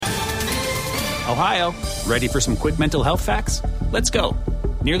Ohio, ready for some quick mental health facts? Let's go.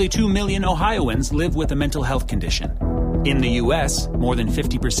 Nearly 2 million Ohioans live with a mental health condition. In the U.S., more than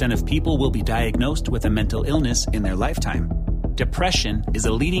 50% of people will be diagnosed with a mental illness in their lifetime. Depression is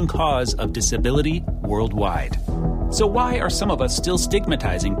a leading cause of disability worldwide. So why are some of us still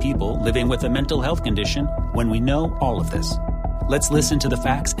stigmatizing people living with a mental health condition when we know all of this? Let's listen to the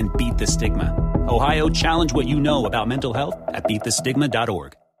facts and beat the stigma. Ohio, challenge what you know about mental health at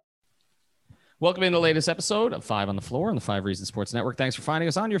beatthestigma.org. Welcome in the latest episode of Five on the Floor on the Five Reasons Sports Network. Thanks for finding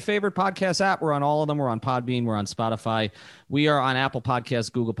us on your favorite podcast app. We're on all of them. We're on Podbean. We're on Spotify. We are on Apple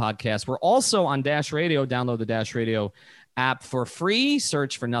Podcasts, Google Podcasts. We're also on Dash Radio. Download the Dash Radio app for free.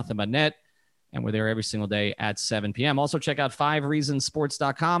 Search for Nothing But Net. And we're there every single day at 7 p.m. Also, check out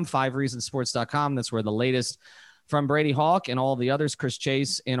 5reasonsports.com, 5reasonsports.com. That's where the latest from Brady Hawk and all the others, Chris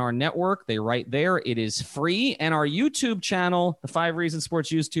Chase, in our network, they write there. It is free. And our YouTube channel, the 5 Reasons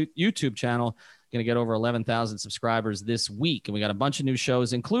Sports YouTube channel, going to get over 11,000 subscribers this week. And we got a bunch of new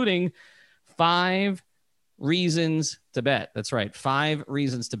shows, including 5 Reasons to Bet. That's right, 5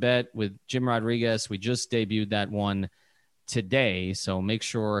 Reasons to Bet with Jim Rodriguez. We just debuted that one today. So make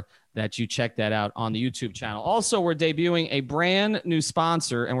sure that you check that out on the YouTube channel. Also, we're debuting a brand new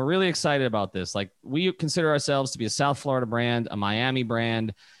sponsor, and we're really excited about this. Like, we consider ourselves to be a South Florida brand, a Miami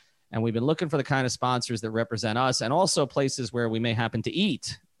brand, and we've been looking for the kind of sponsors that represent us and also places where we may happen to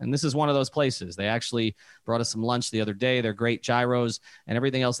eat. And this is one of those places. They actually brought us some lunch the other day. They're great gyros and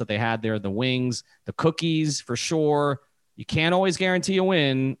everything else that they had there, the wings, the cookies for sure. You can't always guarantee a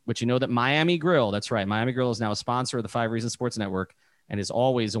win, but you know that Miami Grill, that's right, Miami Grill is now a sponsor of the 5 Reasons Sports Network and is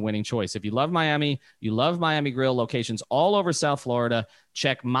always a winning choice. If you love Miami, you love Miami Grill locations all over South Florida.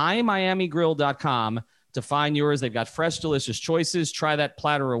 Check mymiamigrill.com to find yours. They've got fresh, delicious choices. Try that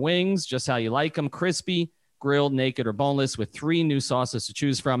platter of wings, just how you like them, crispy, grilled, naked, or boneless, with 3 new sauces to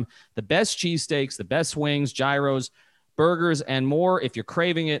choose from. The best cheesesteaks, the best wings, gyros, burgers, and more. If you're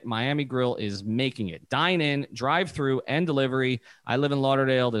craving it, Miami Grill is making it. Dine in, drive through, and delivery. I live in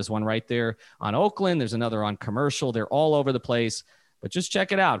Lauderdale. There's one right there on Oakland. There's another on Commercial. They're all over the place. But just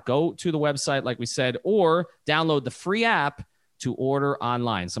check it out. Go to the website, like we said, or download the free app to order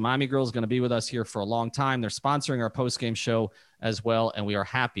online. So Miami Grill is going to be with us here for a long time. They're sponsoring our post-game show as well, and we are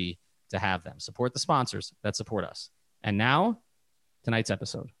happy to have them. Support the sponsors that support us. And now, tonight's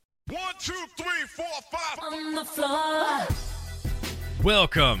episode. 1, 2, 3, 4, 5 on the floor.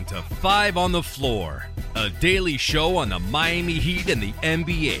 Welcome to 5 on the Floor, a daily show on the Miami Heat and the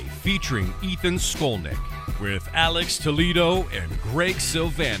NBA featuring Ethan Skolnick with Alex Toledo and Greg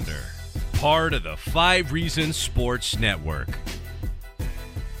Sylvander, part of the 5 Reasons Sports Network.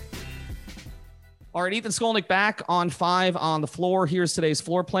 All right, Ethan Skolnick back on 5 on the Floor. Here's today's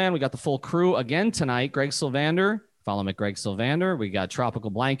floor plan. We got the full crew again tonight. Greg Sylvander, follow him at Greg Sylvander. We got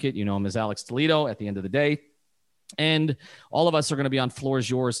Tropical Blanket. You know him as Alex Toledo at the end of the day. And all of us are going to be on Floor's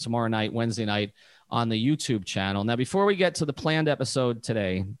Yours tomorrow night, Wednesday night, on the YouTube channel. Now, before we get to the planned episode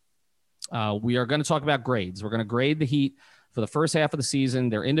today, we are going to talk about grades. We're going to grade the Heat for the first half of the season,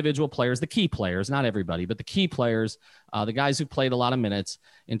 their individual players, the key players, not everybody, but the key players, the guys who played a lot of minutes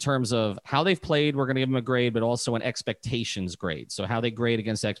in terms of how they've played. We're going to give them a grade, but also an expectations grade. So how they grade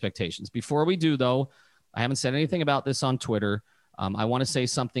against expectations. Before we do, though, I haven't said anything about this on Twitter. I want to say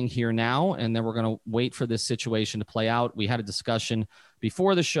something here now, and then we're going to wait for this situation to play out. We had a discussion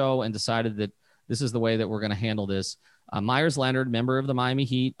before the show and decided that this is the way that we're going to handle this. Meyers Leonard, member of the Miami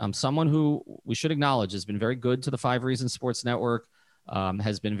Heat, someone who we should acknowledge has been very good to the 5 Reasons Sports Network,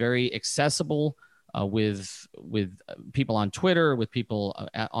 has been very accessible with people on Twitter, with people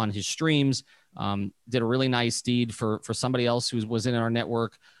on his streams, did a really nice deed for somebody else who was in our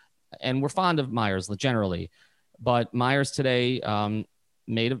network. And we're fond of Meyers generally. But Meyers today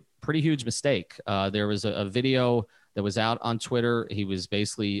made a pretty huge mistake. There was a video that was out on Twitter. He was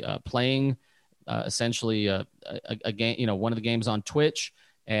basically playing essentially a game, one of the games on Twitch,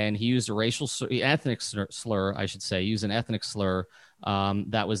 and he used a ethnic slur, I should say, used an ethnic slur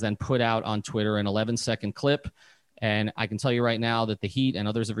that was then put out on Twitter, an 11-second clip. And I can tell you right now that the Heat, and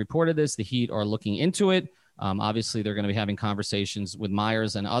others have reported this, the Heat are looking into it. Obviously, they're going to be having conversations with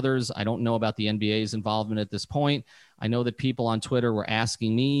Meyers and others. I don't know about the NBA's involvement at this point. I know that people on Twitter were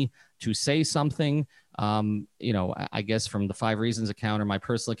asking me to say something, I guess from the 5 Reasons account or my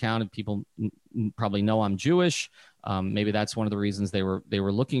personal account, and people probably know I'm Jewish. Maybe that's one of the reasons they were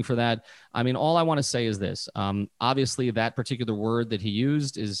looking for that. I mean, all I want to say is this. Obviously, that particular word that he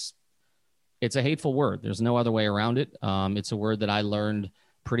used it's a hateful word. There's no other way around it. It's a word that I learned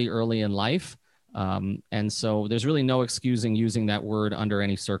pretty early in life. And so there's really no excusing using that word under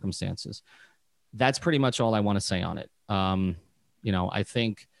any circumstances. That's pretty much all I want to say on it. I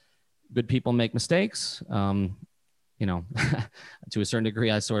think good people make mistakes. You know, to a certain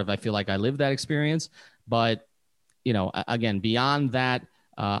degree, I feel like I lived that experience. But, you know, again, beyond that,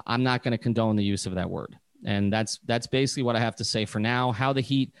 I'm not going to condone the use of that word. And that's basically what I have to say for now. How the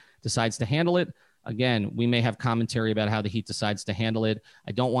Heat decides to handle it. Again, we may have commentary about how the Heat decides to handle it.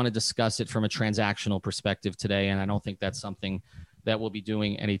 I don't want to discuss it from a transactional perspective today, and I don't think that's something that we'll be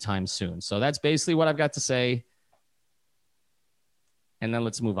doing anytime soon. So that's basically what I've got to say. And then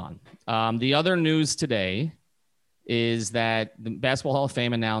let's move on. The other news today is that the Basketball Hall of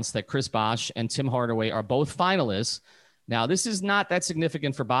Fame announced that Chris Bosh and Tim Hardaway are both finalists. Now, this is not that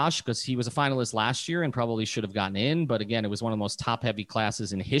significant for Bosh because he was a finalist last year and probably should have gotten in. But again, it was one of the most top-heavy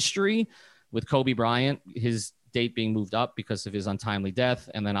classes in history, with Kobe Bryant, his date being moved up because of his untimely death,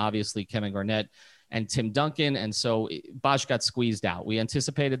 and then obviously Kevin Garnett and Tim Duncan. And so Bosh got squeezed out. We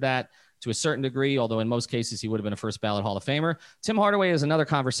anticipated that to a certain degree, although in most cases he would have been a first ballot Hall of Famer. Tim Hardaway is another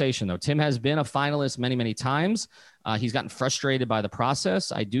conversation, though. Tim has been a finalist many, many times. He's gotten frustrated by the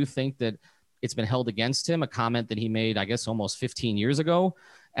process. I do think that it's been held against him, a comment that he made, I guess, almost 15 years ago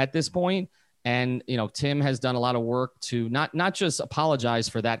at this point. And, you know, Tim has done a lot of work to not just apologize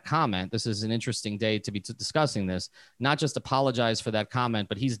for that comment. This is an interesting day to be discussing this, not just apologize for that comment,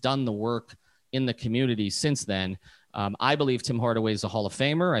 but he's done the work in the community since then. I believe Tim Hardaway is a Hall of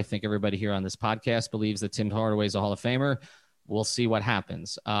Famer. I think everybody here on this podcast believes that Tim Hardaway is a Hall of Famer. We'll see what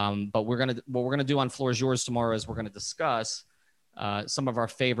happens. But what we're going to do on Floor is Yours tomorrow is we're going to discuss some of our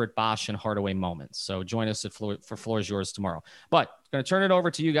favorite Bosh and Hardaway moments. So join us for Floor is Yours tomorrow. But I'm going to turn it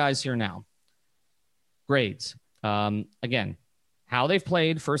over to you guys here now. Grades. Again, how they've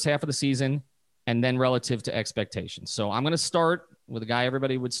played first half of the season and then relative to expectations. So I'm going to start with a guy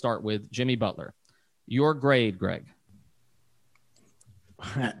everybody would start with, Jimmy Butler. Your grade, Greg.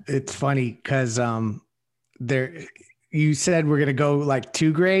 It's funny because you said we're going to go like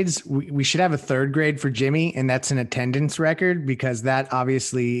 2 grades. We should have a 3rd grade for Jimmy, and that's an attendance record because that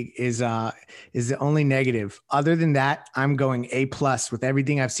obviously is the only negative. Other than that, I'm going A+ with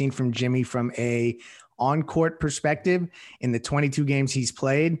everything I've seen from Jimmy from a on-court perspective in the 22 games he's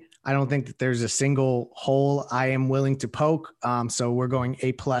played. I don't think that there's a single hole I am willing to poke. So we're going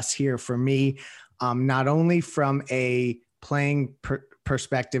A+ here for me, not only from a playing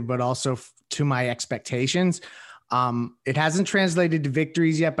perspective, but also to my expectations. It hasn't translated to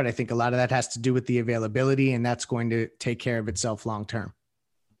victories yet, but I think a lot of that has to do with the availability, and that's going to take care of itself long-term.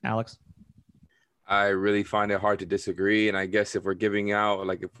 Alex? I really find it hard to disagree. And I guess if we're giving out,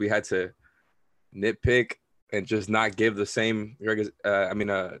 like if we had to nitpick and just not give the same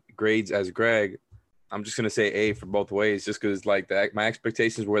grades as Greg, I'm just going to say A for both ways, just because like my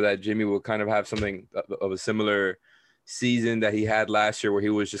expectations were that Jimmy would kind of have something of a similar season that he had last year, where he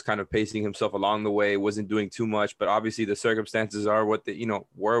was just kind of pacing himself along the way, wasn't doing too much. But obviously the circumstances are what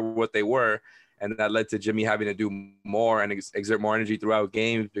they were. And that led to Jimmy having to do more and exert more energy throughout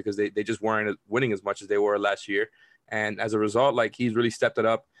games because they just weren't winning as much as they were last year. And as a result, like he's really stepped it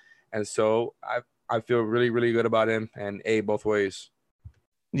up. And so I feel really, really good about him, and A both ways.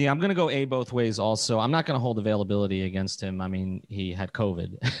 Yeah, I'm going to go A both ways also. I'm not going to hold availability against him. I mean, he had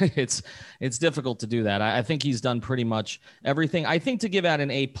COVID. It's difficult to do that. I think he's done pretty much everything. I think to give out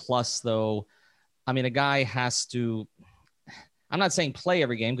an A+, though, I mean, a guy has to – I'm not saying play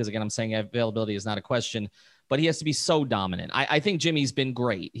every game because, again, I'm saying availability is not a question, but he has to be so dominant. I think Jimmy's been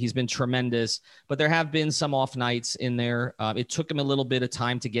great. He's been tremendous, but there have been some off nights in there. It took him a little bit of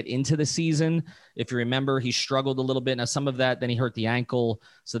time to get into the season. If you remember, he struggled a little bit. Now, some of that, then he hurt the ankle,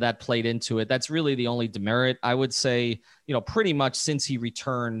 so that played into it. That's really the only demerit. I would say, pretty much since he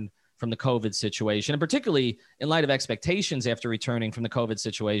returned from the COVID situation, and particularly in light of expectations after returning from the COVID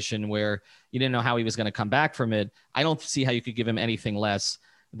situation where you didn't know how he was going to come back from it, I don't see how you could give him anything less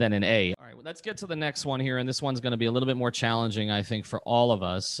than an A. All right, well, let's get to the next one here, and this one's going to be a little bit more challenging, I think, for all of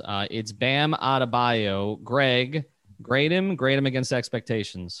us. It's Bam Adebayo. Greg, grade him against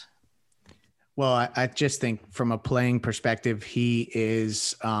expectations. Well, I just think from a playing perspective,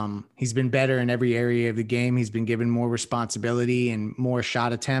 he's been better in every area of the game. He's been given more responsibility and more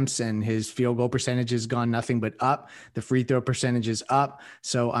shot attempts, and his field goal percentage has gone nothing but up. The free throw percentage is up.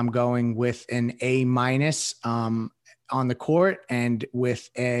 So I'm going with an A- on the court, and with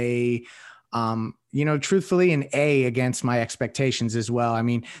a, truthfully, an A against my expectations as well. I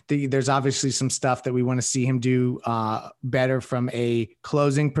mean, there's obviously some stuff that we want to see him do better from a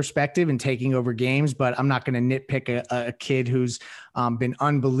closing perspective and taking over games, but I'm not going to nitpick a kid who's been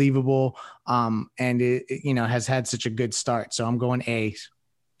unbelievable and has had such a good start. So I'm going A.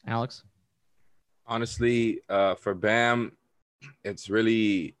 Alex? Honestly, for Bam, it's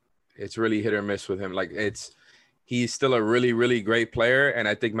really hit or miss with him. Like he's still a really, really great player. And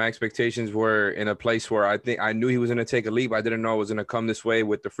I think my expectations were in a place where I think I knew he was going to take a leap. I didn't know it was going to come this way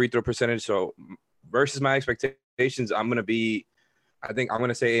with the free throw percentage. So versus my expectations, I think I'm going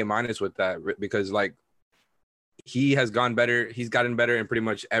to say A- with that, because like he has gone better. He's gotten better in pretty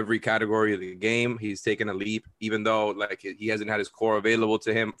much every category of the game. He's taken a leap, even though like he hasn't had his core available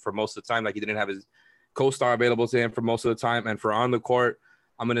to him for most of the time. Like he didn't have his co-star available to him for most of the time. And for on the court,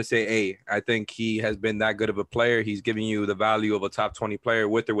 I'm going to say A. I think he has been that good of a player. He's giving you the value of a top 20 player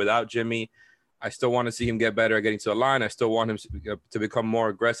with or without Jimmy. I still want to see him get better at getting to the line. I still want him to become more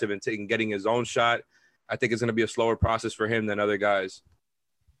aggressive and getting his own shot. I think it's going to be a slower process for him than other guys.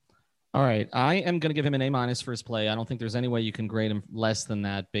 All right. I am going to give him an A- for his play. I don't think there's any way you can grade him less than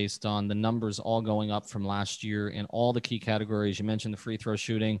that based on the numbers all going up from last year in all the key categories. You mentioned the free throw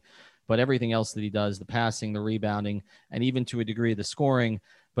shooting, but everything else that he does, the passing, the rebounding, and even to a degree, the scoring.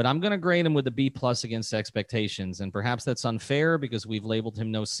 But I'm going to grade him with a B+ against expectations. And perhaps that's unfair because we've labeled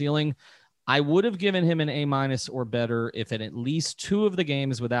him no ceiling. I would have given him an A- or better if at least 2 of the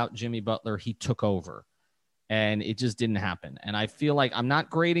games without Jimmy Butler, he took over. And it just didn't happen. And I feel like I'm not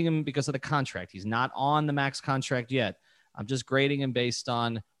grading him because of the contract. He's not on the max contract yet. I'm just grading him based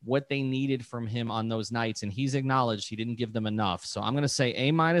on what they needed from him on those nights. And he's acknowledged he didn't give them enough. So I'm going to say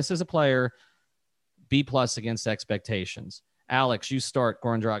A- as a player, B+ against expectations. Alex, you start.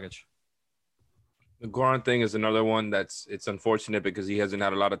 Goran Dragic. The Goran thing is another one it's unfortunate because he hasn't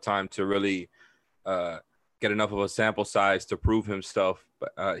had a lot of time to really get enough of a sample size to prove himself.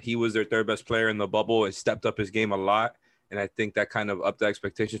 But he was their 3rd best player in the bubble. He stepped up his game a lot. And I think that kind of upped the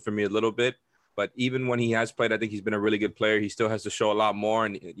expectations for me a little bit. But even when he has played, I think he's been a really good player. He still has to show a lot more.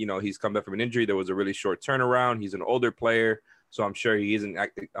 And, you know, he's come back from an injury. There was a really short turnaround. He's an older player. So I'm sure he isn't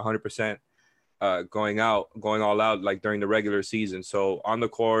 100% going all out like during the regular season. So on the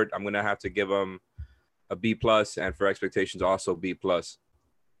court, I'm going to have to give him a B+, and for expectations, also B+.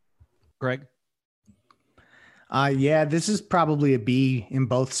 Greg? Yeah, this is probably a B in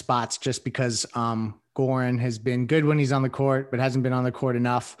both spots just because Goran has been good when he's on the court, but hasn't been on the court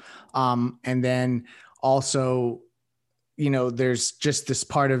enough. And then also, you know, there's just this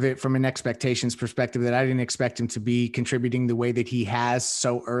part of it from an expectations perspective that I didn't expect him to be contributing the way that he has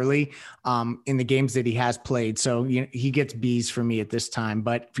so early in the games that he has played. So, you know, he gets B's for me at this time.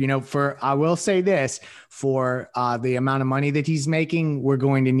 But, you know, I will say this, for the amount of money that he's making, we're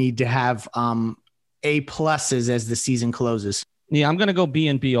going to need to have A+ as the season closes. Yeah, I'm going to go B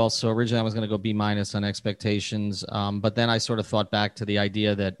and B also. Originally, I was going to go B- on expectations. But then I sort of thought back to the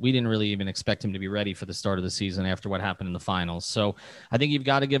idea that we didn't really even expect him to be ready for the start of the season after what happened in the finals. So I think you've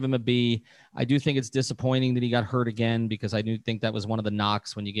got to give him a B. I do think it's disappointing that he got hurt again because I do think that was one of the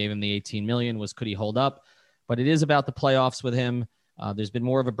knocks when you gave him the $18 million was could he hold up? But it is about the playoffs with him. There's been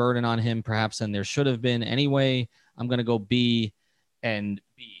more of a burden on him perhaps than there should have been anyway. I'm going to go B and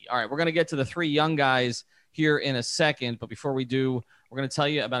B. All right, we're going to get to the 3 young guys here in a second. But before we do, we're going to tell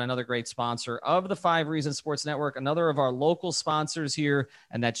you about another great sponsor of the 5 Reasons Sports Network, another of our local sponsors here,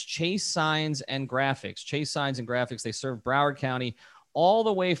 and that's Chase Signs and Graphics. Chase Signs and Graphics, they serve Broward County all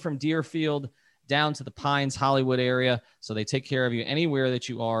the way from Deerfield down to the Pines, Hollywood area. So they take care of you anywhere that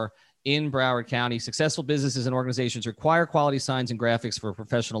you are in Broward County. Successful businesses and organizations require quality signs and graphics for a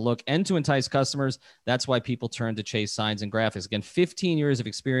professional look and to entice customers. That's why people turn to Chase Signs and Graphics. Again, 15 years of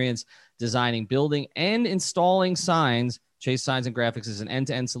experience designing, building, and installing signs. Chase Signs and Graphics is an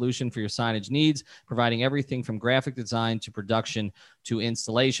end-to-end solution for your signage needs, providing everything from graphic design to production to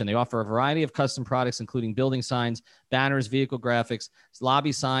installation. They offer a variety of custom products, including building signs, banners, vehicle graphics,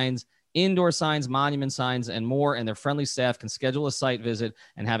 lobby signs, indoor signs, monument signs, and more. And their friendly staff can schedule a site visit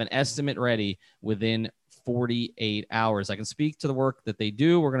and have an estimate ready within 48 hours. I can speak to the work that they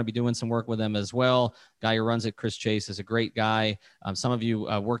do. We're going to be doing some work with them as well. Guy who runs it, Chris Chase, is a great guy. Some of you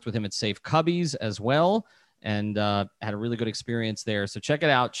worked with him at Safe Cubbies as well and had a really good experience there. So check it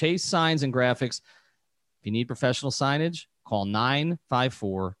out. Chase Signs and Graphics. If you need professional signage, call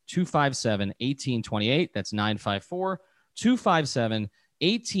 954-257-1828. That's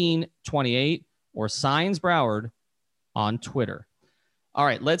 954-257-1828 or Signs Broward on Twitter. All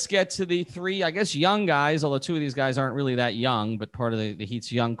right, let's get to the 3, I guess, young guys, although 2 of these guys aren't really that young, but part of the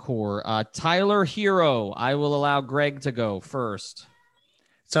Heat's young core. Tyler Herro. I will allow Greg to go first.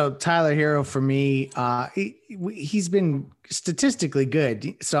 So Tyler Herro for me, he's been statistically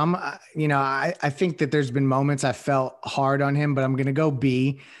good. So I think that there's been moments I felt hard on him, but I'm going to go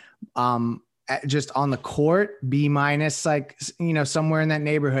B. just on the court, B minus, like, somewhere in that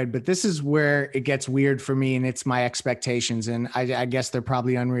neighborhood. But this is where it gets weird for me, and it's my expectations. And I guess they're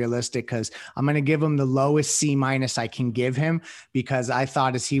probably unrealistic, because I'm going to give him the lowest C minus I can give him, because I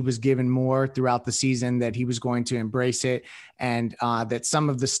thought as he was given more throughout the season that he was going to embrace it, and that some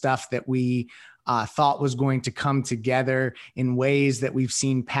of the stuff that we thought was going to come together in ways that we've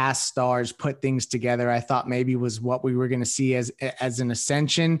seen past stars put things together, I thought maybe was what we were going to see as an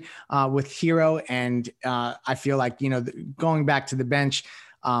ascension with Hero. And I feel like, going back to the bench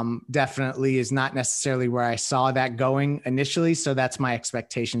definitely is not necessarily where I saw that going initially. So that's my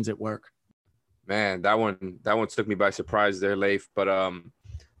expectations at work. Man, that one took me by surprise there, Leif. But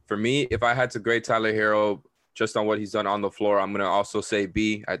for me, if I had to grade Tyler Hero just on what he's done on the floor, I'm going to also say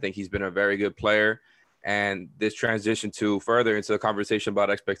B. I think he's been a very good player. And this transition to further into the conversation about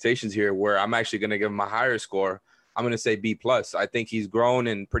expectations here, where I'm actually going to give him a higher score. I'm going to say B+. I think he's grown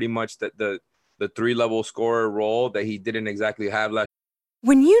in pretty much the 3-level scorer role that he didn't exactly have last.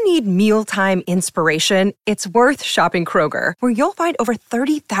 When you need mealtime inspiration, it's worth shopping Kroger, where you'll find over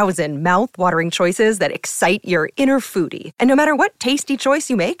 30,000 mouth-watering choices that excite your inner foodie. And no matter what tasty choice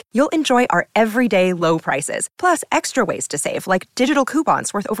you make, you'll enjoy our everyday low prices, plus extra ways to save, like digital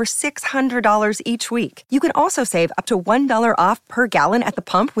coupons worth over $600 each week. You can also save up to $1 off per gallon at the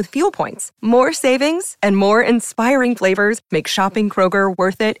pump with fuel points. More savings and more inspiring flavors make shopping Kroger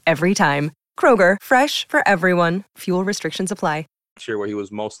worth it every time. Kroger, fresh for everyone. Fuel restrictions apply. Year where he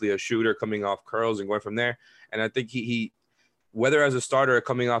was mostly a shooter coming off curls and going from there. And I think he whether as a starter or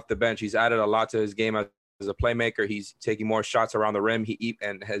coming off the bench, he's added a lot to his game as a playmaker. He's taking more shots around the rim.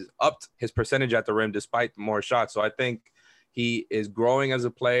 And has upped his percentage at the rim despite more shots. So I think he is growing as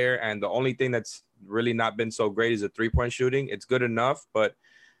a player. And the only thing that's really not been so great is the 3-point shooting. It's good enough, but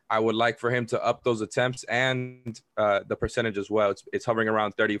I would like for him to up those attempts and the percentage as well. It's hovering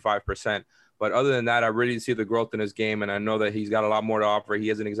around 35%. But other than that, I really see the growth in his game, and I know that he's got a lot more to offer. He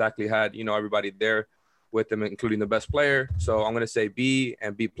hasn't exactly had, everybody there with him, including the best player. So I'm going to say B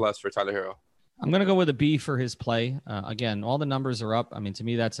and B+ for Tyler Hero. I'm going to go with a B for his play. Again, all the numbers are up. I mean, to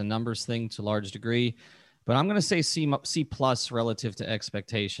me, that's a numbers thing to a large degree. But I'm going to say C+ relative to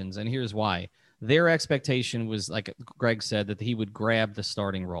expectations, and here's why. Their expectation was, like Greg said, that he would grab the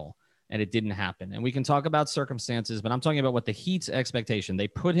starting role. And it didn't happen. And we can talk about circumstances, but I'm talking about what the Heat's expectation. They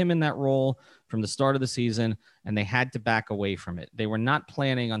put him in that role from the start of the season, and they had to back away from it. They were not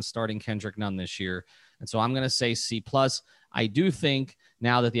planning on starting Kendrick Nunn this year. And so I'm going to say C+. I do think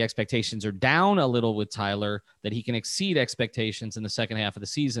now that the expectations are down a little with Tyler, that he can exceed expectations in the second half of the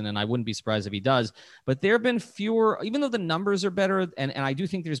season. And I wouldn't be surprised if he does. But there have been fewer, even though the numbers are better, and I do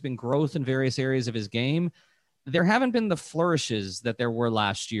think there's been growth in various areas of his game, there haven't been the flourishes that there were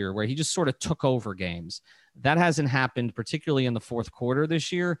last year where he just sort of took over games. That hasn't happened, particularly in the fourth quarter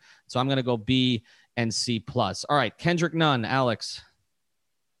this year. So I'm going to go B and C+. All right, Kendrick Nunn, Alex.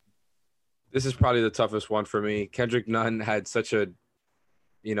 This is probably the toughest one for me. Kendrick Nunn had such a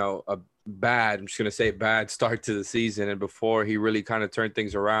bad start to the season. And before he really kind of turned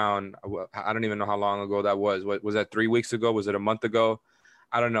things around, I don't even know how long ago that was. What was that, 3 weeks ago? Was it a month ago?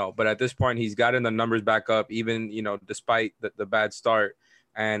 I don't know. But at this point, he's gotten the numbers back up, even, despite the bad start.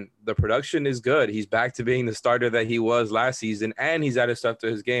 And the production is good. He's back to being the starter that he was last season. And he's added stuff to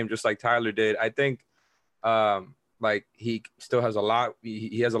his game, just like Tyler did. I think he still has a lot.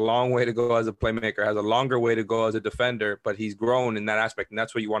 He has a long way to go as a playmaker, has a longer way to go as a defender, but he's grown in that aspect. And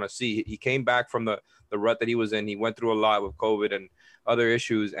that's what you want to see. He came back from the rut that he was in. He went through a lot with COVID and other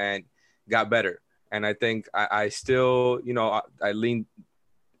issues and got better. And I think I still, I lean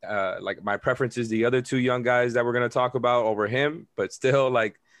my preference is the other two young guys that we're going to talk about over him, but still,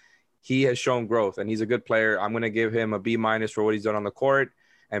 he has shown growth and he's a good player. I'm going to give him a B- for what he's done on the court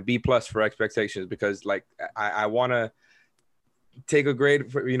and B+ for expectations, because I want to take a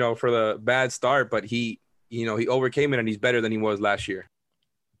grade for, for the bad start, but he overcame it and he's better than he was last year.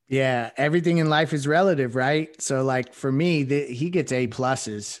 Yeah. Everything in life is relative, right? So for me, he gets A+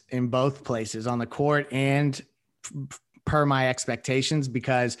 in both places, on the court and per my expectations,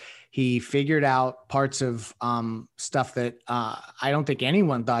 because he figured out parts of stuff that I don't think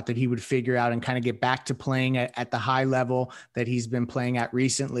anyone thought that he would figure out, and kind of get back to playing at the high level that he's been playing at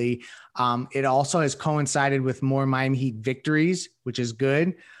recently. It also has coincided with more Miami Heat victories, which is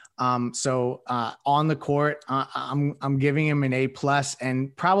good. So on the court, I'm giving him an A+,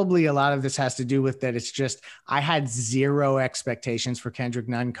 and probably a lot of this has to do with that. It's just, I had zero expectations for Kendrick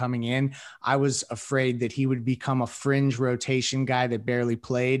Nunn coming in. I was afraid that he would become a fringe rotation guy that barely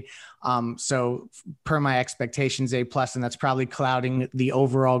played. So per my expectations, A+, and that's probably clouding the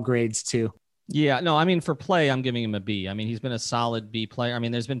overall grades too. Yeah, no, I mean, for play, I'm giving him a B. I mean, he's been a solid B player. I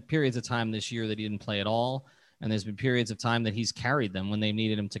mean, there's been periods of time this year that he didn't play at all. And there's been periods of time that he's carried them when they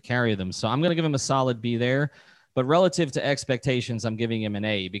needed him to carry them. So I'm going to give him a solid B there. But relative to expectations, I'm giving him an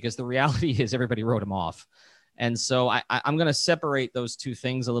A because the reality is everybody wrote him off. And so I'm going to separate those two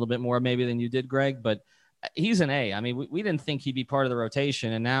things a little bit more maybe than you did, Greg. But he's an A. I mean, we didn't think he'd be part of the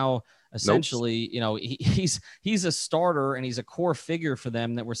rotation. And now essentially, you know, he's a starter and he's a core figure for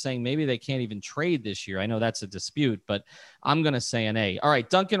them that we're saying maybe they can't even trade this year. I know that's a dispute, but I'm going to say an A. All right,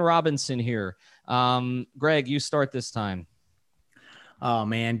 Duncan Robinson here. Greg, you start this time. Oh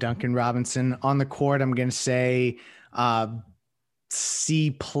man, Duncan Robinson on the court. I'm going to say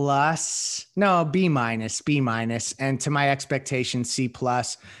C plus, no, B minus. And to my expectation, C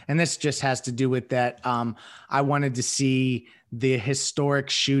plus. And this just has to do with that. I wanted to see the historic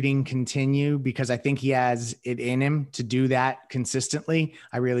shooting continue because I think he has it in him to do that consistently.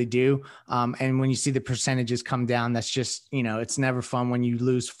 I really do. And when you see the percentages come down, that's just, you know, it's never fun when you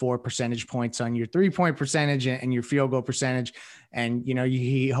lose 4 percentage points on your 3-point percentage and your field goal percentage. And, you know,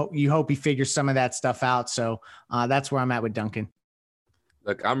 you hope he figures some of that stuff out. So that's where I'm at with Duncan.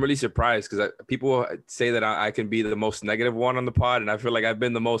 Look, I'm really surprised because people say that I can be the most negative one on the pod. And I feel like I've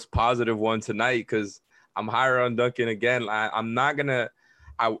been the most positive one tonight because I'm higher on Duncan again. I'm not going to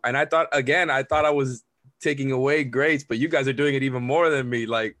 – I thought I was taking away grades, but you guys are doing it even more than me.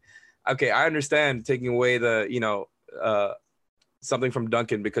 Like, okay, I understand taking away the, you know, something from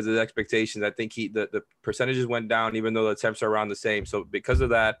Duncan because of the expectations. I think the percentages went down even though the attempts are around the same. So because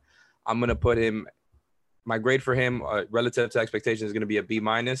of that, I'm going to put him – my grade for him relative to expectations is going to be a B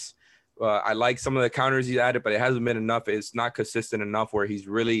minus. I like some of the counters he's added, but it hasn't been enough. It's not consistent enough where he's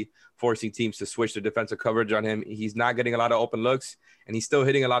really forcing teams to switch their defensive coverage on him. He's not getting a lot of open looks, and he's still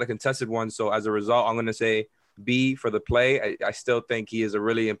hitting a lot of contested ones. So as a result, I'm going to say B for the play. I still think he is a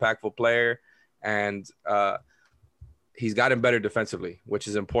really impactful player, and he's gotten better defensively, which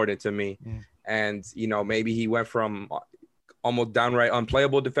is important to me. Yeah. And, you know, maybe he went from almost downright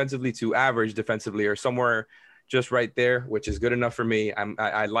unplayable defensively to average defensively or somewhere just right there, which is good enough for me.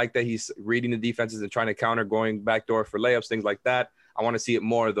 I like that he's reading the defenses and trying to counter, going backdoor for layups, things like that. I want to see it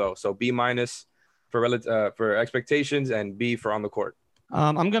more though. So B minus for expectations and B for on the court.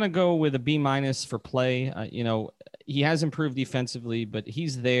 I'm going to go with a B minus for play. You know, he has improved defensively, but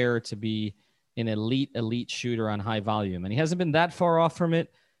he's there to be an elite shooter on high volume. And he hasn't been that far off from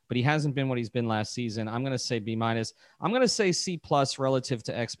it, but he hasn't been what he's been last season. I'm going to say B minus. I'm going to say C plus relative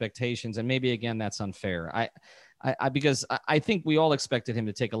to expectations. And maybe again, that's unfair. Because I think we all expected him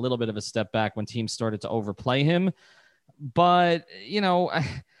to take a little bit of a step back when teams started to overplay him. But, you know,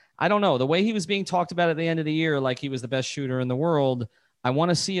 I don't know. The way he was being talked about at the end of the year, like he was the best shooter in the world, I want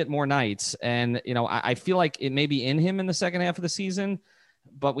to see it more nights. And, you know, I feel like it may be in him in the second half of the season,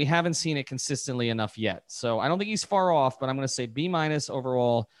 but we haven't seen it consistently enough yet. So I don't think he's far off, but I'm going to say B minus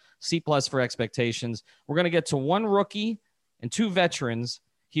overall, C plus for expectations. We're going to get to one rookie and 2 veterans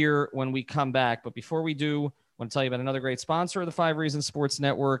here when we come back. But before we do, I want to tell you about another great sponsor of the 5 Reasons Sports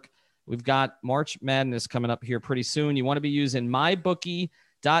Network. We've got March Madness coming up here pretty soon. You want to be using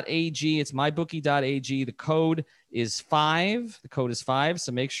mybookie.ag. It's mybookie.ag. The code is 5. The code is 5.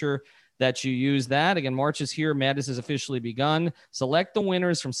 So make sure that you use that. Again, March is here. Madness has officially begun. Select the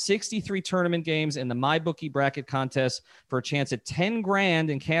winners from 63 tournament games in the MyBookie bracket contest for a chance at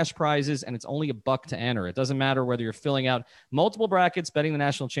 $10,000 in cash prizes, and it's only $1 to enter. It doesn't matter whether you're filling out multiple brackets, betting the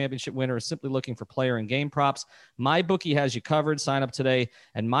national championship winner, or simply looking for player and game props. MyBookie has you covered. Sign up today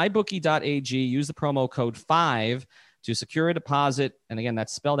at mybookie.ag. Use the promo code 5 to secure a deposit. And again,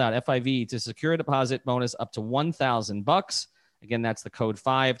 that's spelled out FIV to secure a deposit bonus up to $1,000. Again, that's the code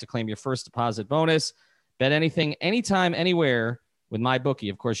 5 to claim your first deposit bonus. Bet anything, anytime, anywhere with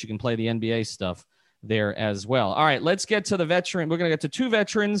MyBookie. Of course, you can play the NBA stuff there as well. All right, let's get to the veteran. We're going to get to 2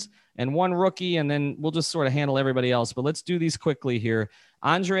 veterans and 1 rookie, and then we'll just sort of handle everybody else. But let's do these quickly here.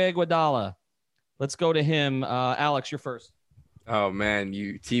 Andre Iguodala. Let's go to him. Alex, you're first. Oh, man,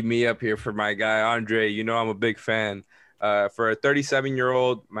 you teed me up here for my guy, Andre. You know I'm a big fan. For a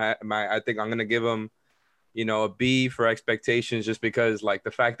 37-year-old, I think I'm going to give him, you know, a B for expectations just because, like,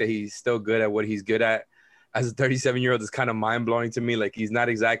 the fact that he's still good at what he's good at as a 37-year-old is kind of mind-blowing to me. Like, he's not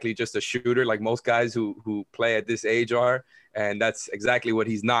exactly just a shooter like most guys who play at this age are, and that's exactly what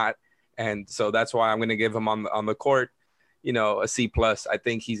he's not. And so that's why I'm going to give him on the court, you know, a C+. I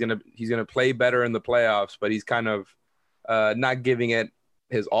think he's going to play better in the playoffs, but he's kind of not giving it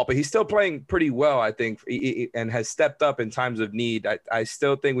his all, but he's still playing pretty well, I think, and has stepped up in times of need. I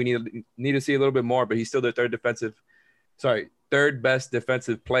still think we need to see a little bit more, but he's still the third best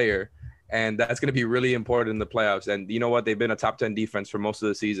defensive player. And that's going to be really important in the playoffs. And you know what? They've been a top 10 defense for most of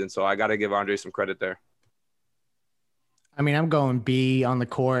the season. So I got to give Andre some credit there. I mean, I'm going B on the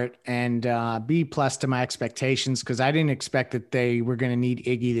court and B plus to my expectations, because I didn't expect that they were going to need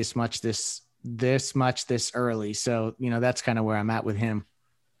Iggy this early. So, that's kind of where I'm at with him.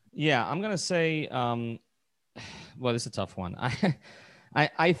 Yeah, I'm going to say, well, this is a tough one.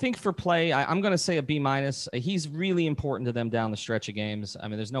 I think for play, I'm going to say a B minus. He's really important to them down the stretch of games. I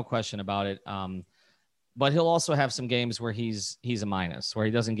mean, there's no question about it. But he'll also have some games where he's a minus, where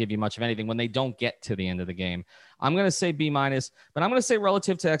he doesn't give you much of anything when they don't get to the end of the game. I'm going to say B minus, but I'm going to say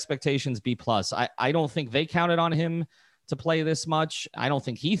relative to expectations, B plus. I don't think they counted on him to play this much. I don't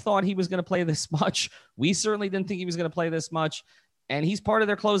think he thought he was going to play this much. We certainly didn't think he was going to play this much. And he's part of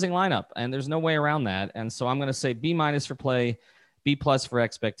their closing lineup, and there's no way around that. And so I'm going to say B minus for play, B plus for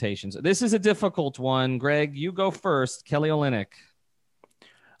expectations. This is a difficult one. Greg, you go first. Kelly Olynyk.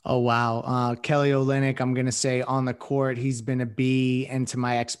 Oh, wow. Kelly Olynyk, I'm going to say on the court, he's been a B, and to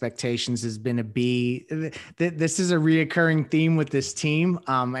my expectations has been a B. This is a reoccurring theme with this team.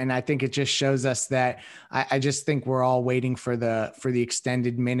 And I think it just shows us that I just think we're all waiting for the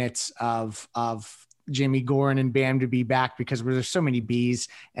extended minutes of Jimmy Goran and Bam to be back, because there's so many Bs,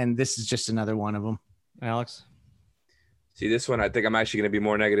 and this is just another one of them. Alex? See, this one, I think I'm actually going to be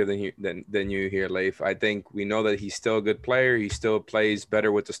more negative than you here, Leif. I think we know that he's still a good player. He still plays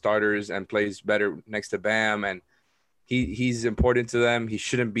better with the starters and plays better next to Bam. And he's important to them. He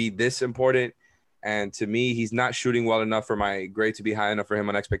shouldn't be this important. And to me, he's not shooting well enough for my grade to be high enough for him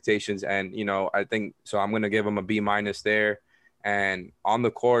on expectations. And, I think so I'm going to give him a B minus there. And on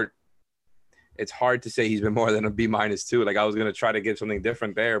the court, it's hard to say he's been more than a B minus too. Like, I was going to try to give something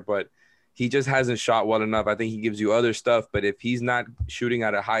different there, but he just hasn't shot well enough. I think he gives you other stuff, but if he's not shooting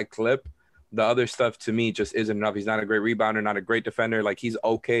at a high clip, the other stuff to me just isn't enough. He's not a great rebounder, not a great defender. Like, he's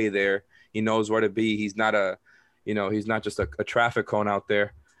okay there. He knows where to be. He's not he's not just a traffic cone out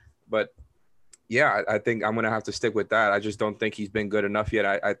there. But yeah, I think I'm going to have to stick with that. I just don't think he's been good enough yet.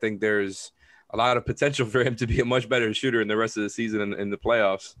 I think there's a lot of potential for him to be a much better shooter in the rest of the season in the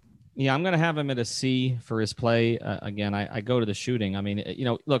playoffs. Yeah, I'm going to have him at a C for his play. Again, I go to the shooting. I mean,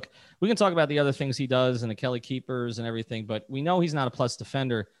 look, we can talk about the other things he does and the Kelly keepers and everything, but we know he's not a plus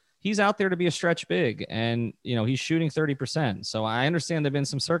defender. He's out there to be a stretch big, and, he's shooting 30%. So I understand there have been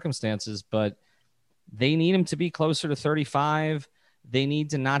some circumstances, but they need him to be closer to 35. They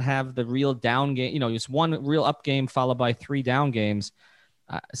need to not have the real down game. It's one real up game followed by 3 down games.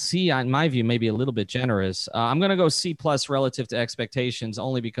 C, in my view, maybe a little bit generous. I'm going to go C plus relative to expectations,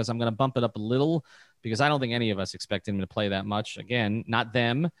 only because I'm going to bump it up a little, because I don't think any of us expected him to play that much. Again, not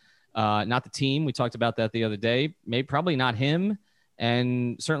them, not the team. We talked about that the other day. Maybe probably not him,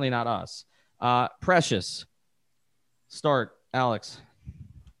 and certainly not us. Precious. Start, Alex.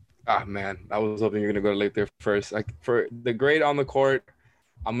 Ah, man, I was hoping you were going to go late there first. Like, for the grade on the court,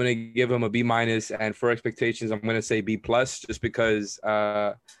 I'm going to give him a B minus, and for expectations, I'm going to say B plus, just because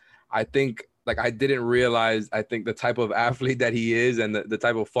I think, I didn't realize, the type of athlete that he is, and the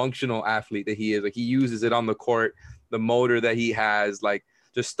type of functional athlete that he is. Like, he uses it on the court, the motor that he has,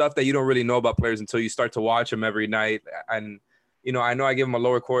 just stuff that you don't really know about players until you start to watch him every night. And, I know I give him a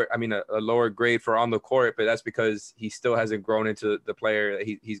lower grade for on the court, but that's because he still hasn't grown into the player that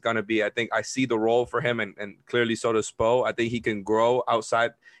he's going to be. I think I see the role for him, and clearly so does Spo. I think he can grow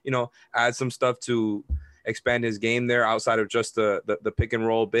outside, add some stuff to expand his game there outside of just the pick and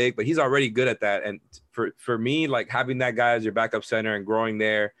roll big, but he's already good at that. And for me, having that guy as your backup center and growing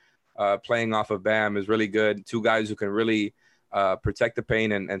there, playing off of Bam is really good. 2 guys who can really protect the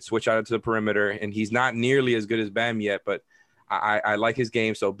paint and switch out into the perimeter. And he's not nearly as good as Bam yet, but I like his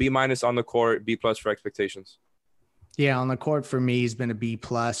game. So B minus on the court, B plus for expectations. Yeah, on the court for me, he's been a B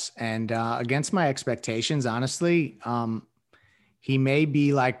plus, and against my expectations, honestly, he may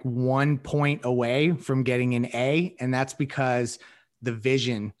be 1 point away from getting an A, and that's because the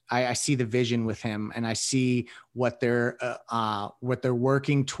vision. I see the vision with him, and I see what they're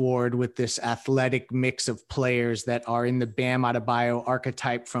working toward with this athletic mix of players that are in the Bam Adebayo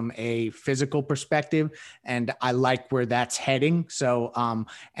archetype from a physical perspective. And I like where that's heading. So,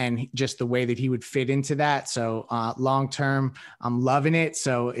 and just the way that he would fit into that. So long-term, I'm loving it.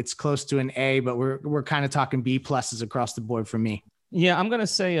 So it's close to an A, but we're kind of talking B pluses across the board for me. Yeah, I'm going to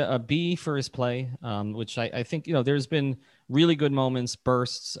say a B for his play, which I think, there's been really good moments,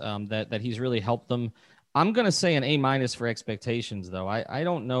 bursts that he's really helped them. I'm going to say an A minus for expectations, though. I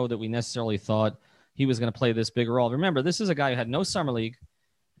don't know that we necessarily thought he was going to play this big role. Remember, this is a guy who had no summer league.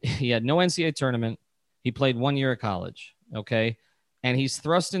 He had no NCAA tournament. He played 1 year of college, okay? And he's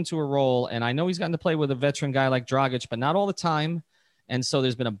thrust into a role, and I know he's gotten to play with a veteran guy like Dragic, but not all the time. And so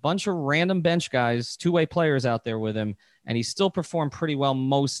there's been a bunch of random bench guys, two-way players out there with him, and he still performed pretty well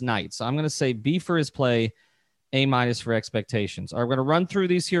most nights. So I'm going to say B for his play, A- for expectations. All right, we're going to run through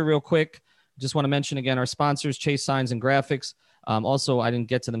these here real quick. Just want to mention again our sponsors, Chase Signs and Graphics. Also, I didn't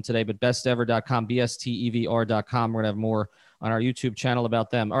get to them today, but bestever.com, BSTEVR.com. We're going to have more on our YouTube channel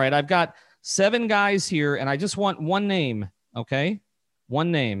about them. All right, I've got 7 guys here, and I just want one name, okay?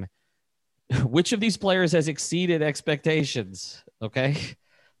 One name. Which of these players has exceeded expectations, okay?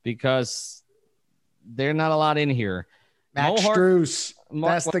 Because there's not a lot in here. Max Strus,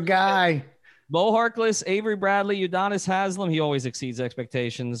 that's the guy. Mo Harkless, Avery Bradley, Udonis Haslem. He always exceeds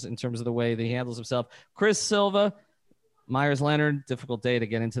expectations in terms of the way that he handles himself. Chris Silva, Myers Leonard. Difficult day to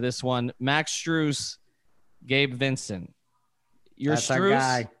get into this one. Max Strus, Gabe Vincent. That's Strus. our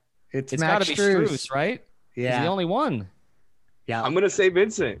guy. It's got Max to be Strus, Strus, right? Yeah, he's the only one. Yeah, I'm gonna say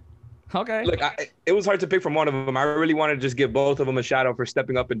Vincent. Okay. Look, it was hard to pick from one of them. I really wanted to just give both of them a shout out for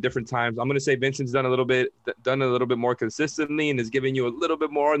stepping up in different times. I'm gonna say Vincent's done a little bit more consistently and is giving you a little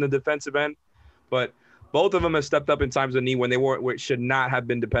bit more on the defensive end. But both of them have stepped up in times of need when they should not have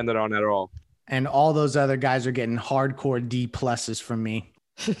been dependent on at all. And all those other guys are getting hardcore D pluses from me.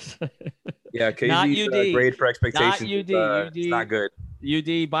 Yeah, KZ's Not UD. grade for expectations. Not UD. It's not good.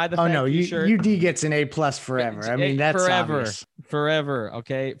 UD, buy the shirt. UD gets an A+ forever. I mean, that's forever. Obvious. Forever.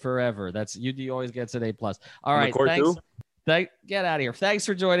 Okay, forever. That's UD always gets an A+. All right, thanks. Get out of here. Thanks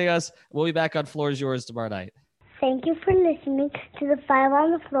for joining us. We'll be back on Floor is Yours tomorrow night. Thank you for listening to the 5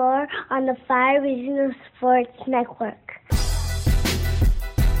 on the Floor on the 5 Regional Sports Network.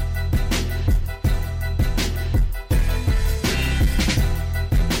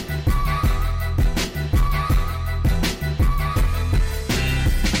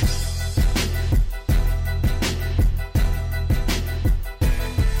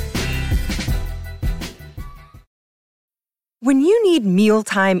 When you need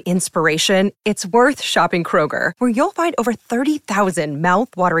mealtime inspiration, it's worth shopping Kroger, where you'll find over 30,000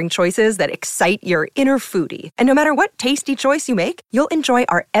 mouth-watering choices that excite your inner foodie. And no matter what tasty choice you make, you'll enjoy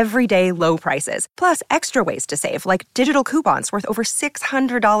our everyday low prices, plus extra ways to save, like digital coupons worth over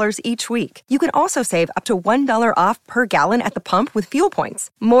 $600 each week. You can also save up to $1 off per gallon at the pump with fuel points.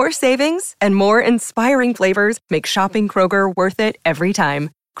 More savings and more inspiring flavors make shopping Kroger worth it every time.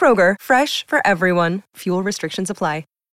 Kroger, fresh for everyone. Fuel restrictions apply.